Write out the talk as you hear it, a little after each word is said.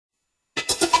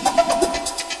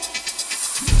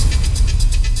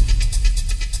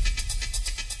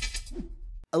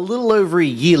A little over a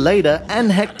year later, and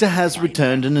Hector has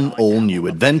returned in an all-new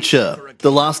adventure.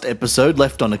 The last episode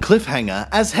left on a cliffhanger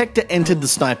as Hector entered the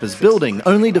sniper's building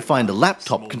only to find a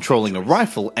laptop controlling a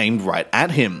rifle aimed right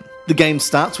at him. The game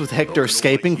starts with Hector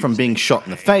escaping from being shot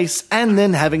in the face and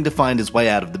then having to find his way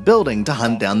out of the building to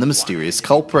hunt down the mysterious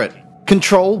culprit.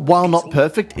 Control, while not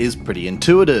perfect, is pretty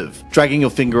intuitive. Dragging your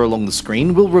finger along the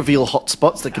screen will reveal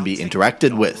hotspots that can be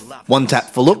interacted with. 1 tap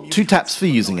for look, 2 taps for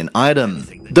using an item.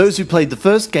 Those who played the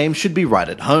first game should be right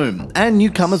at home, and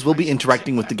newcomers will be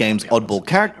interacting with the game's oddball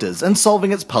characters and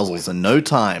solving its puzzles in no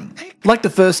time. Like the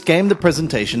first game, the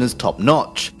presentation is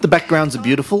top-notch. The backgrounds are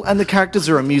beautiful and the characters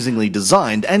are amusingly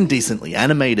designed and decently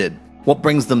animated. What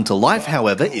brings them to life,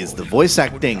 however, is the voice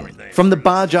acting. From the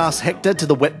barge-ass Hector to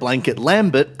the wet blanket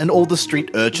Lambert and all the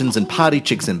street urchins and party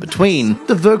chicks in between,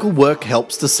 the vocal work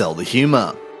helps to sell the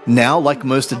humour. Now, like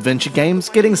most adventure games,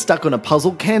 getting stuck on a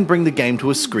puzzle can bring the game to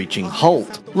a screeching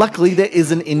halt. Luckily, there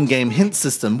is an in-game hint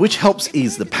system which helps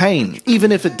ease the pain,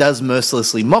 even if it does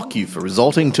mercilessly mock you for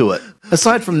resorting to it.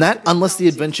 Aside from that, unless the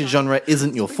adventure genre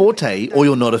isn't your forte, or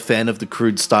you're not a fan of the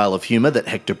crude style of humour that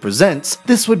Hector presents,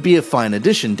 this would be a fine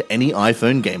addition to any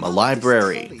iPhone gamer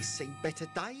library.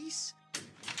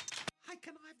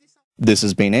 This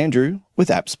has been Andrew with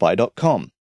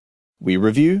AppSpy.com. We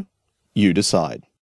review, you decide.